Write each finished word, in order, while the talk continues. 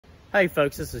Hey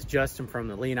folks, this is Justin from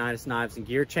the Leonidas Knives and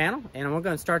Gear channel, and I'm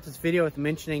going to start this video with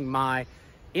mentioning my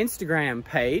Instagram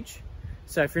page.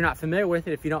 So if you're not familiar with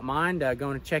it, if you don't mind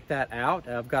going to check that out.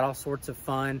 I've got all sorts of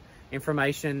fun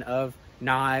information of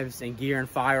knives and gear and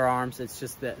firearms. It's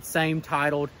just the same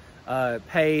titled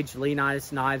page,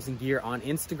 Leonidas Knives and Gear on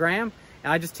Instagram.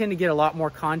 And I just tend to get a lot more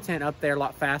content up there a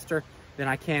lot faster than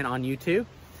I can on YouTube.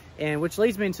 And which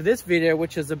leads me into this video,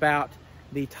 which is about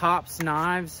the Tops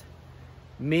Knives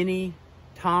Mini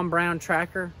Tom Brown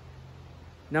Tracker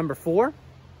number 4.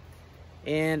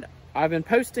 And I've been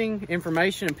posting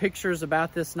information and pictures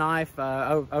about this knife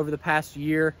over the past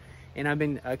year, and I've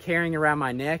been carrying around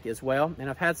my neck as well. And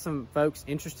I've had some folks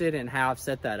interested in how I've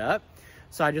set that up.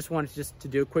 So I just wanted to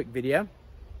do a quick video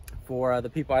for the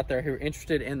people out there who are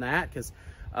interested in that, because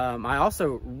I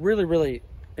also really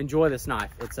enjoy this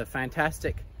knife. It's a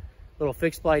fantastic little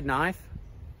fixed blade knife.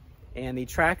 And the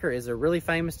tracker is a really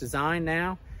famous design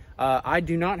now. I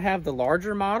do not have the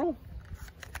larger model,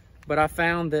 but I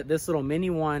found that this little mini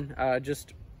one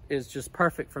is just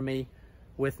perfect for me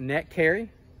with neck carry,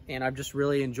 and I've just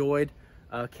really enjoyed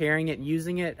carrying it and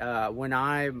using it. When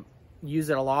I use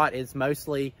it a lot, it's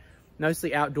mostly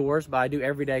outdoors, but I do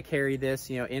everyday carry this,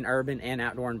 in urban and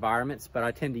outdoor environments. But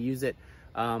I tend to use it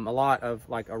a lot of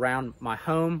like around my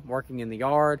home, working in the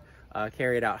yard,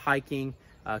 carry it out hiking,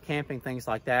 camping, things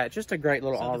like that. Just a great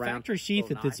little all-around. The factory sheath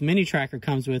that this mini tracker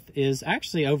comes with is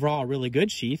actually overall a really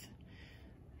good sheath.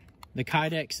 The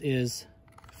Kydex is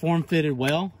form-fitted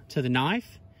well to the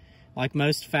knife. Like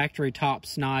most factory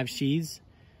Tops knife sheaths,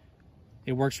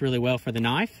 it works really well for the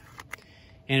knife.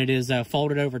 And it is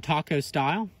folded over taco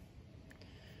style.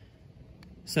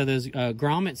 So those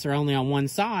grommets are only on one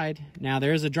side. Now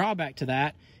there's a drawback to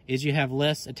that, is you have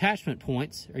less attachment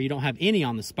points, or you don't have any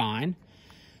on the spine.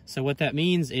 So what that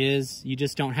means is you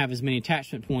just don't have as many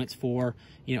attachment points for,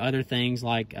 other things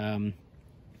like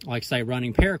say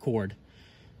running paracord.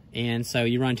 And so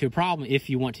you run into a problem if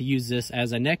you want to use this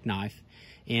as a neck knife.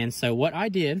 And so what I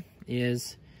did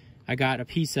is I got a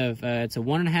piece of, it's a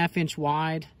 1.5 inch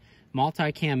wide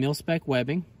multi-cam mil-spec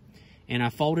webbing, and I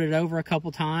folded it over a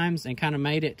couple times and kind of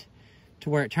made it to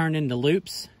where it turned into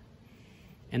loops.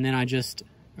 And then I just,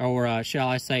 or shall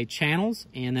I say channels,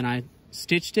 and then I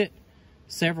stitched it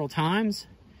several times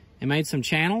and made some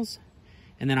channels,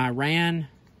 and then I ran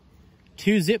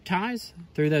 2 zip ties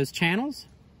through those channels,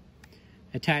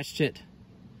 attached it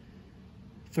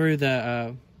through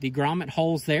the grommet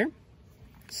holes there,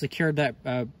 secured that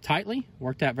tightly,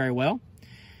 worked out very well.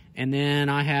 And then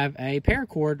I have a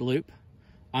paracord loop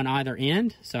on either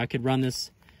end, so I could run this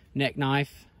neck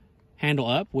knife handle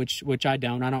up, which I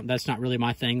don't, that's not really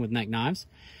my thing with neck knives.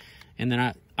 And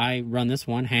then I run this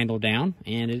one handle down,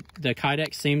 and the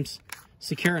Kydex seems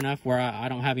secure enough where I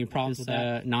don't have any problems with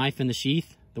the knife in the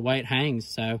sheath, the way it hangs.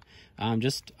 So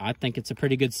I think it's a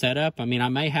pretty good setup. I mean, I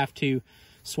may have to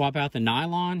swap out the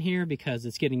nylon here because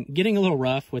it's getting a little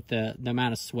rough with the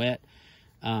amount of sweat,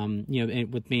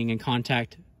 with being in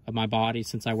contact of my body,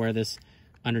 since I wear this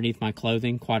underneath my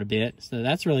clothing quite a bit. So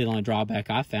that's really the only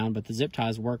drawback I found, but the zip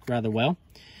ties work rather well.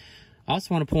 I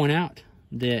also want to point out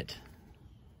that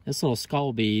this little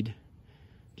skull bead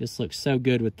just looks so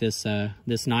good with this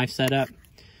this knife setup.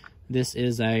 This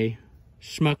is a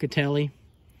Schmuckatelli.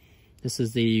 This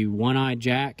is the One-Eyed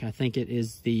Jack. I think it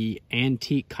is the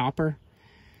antique copper.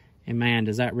 And man,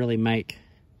 does that really make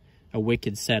a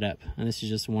wicked setup. And this is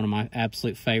just one of my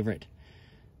absolute favorite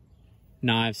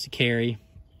knives to carry.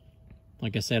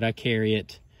 Like I said, I carry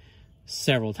it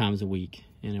several times a week,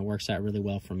 and it works out really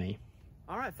well for me.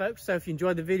 All right, folks, so if you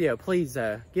enjoyed the video, please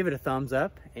give it a thumbs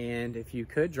up. And if you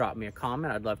could, drop me a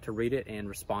comment. I'd love to read it and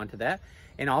respond to that.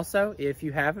 And also, if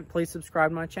you haven't, please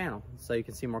subscribe to my channel so you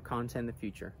can see more content in the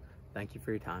future. Thank you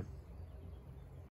for your time.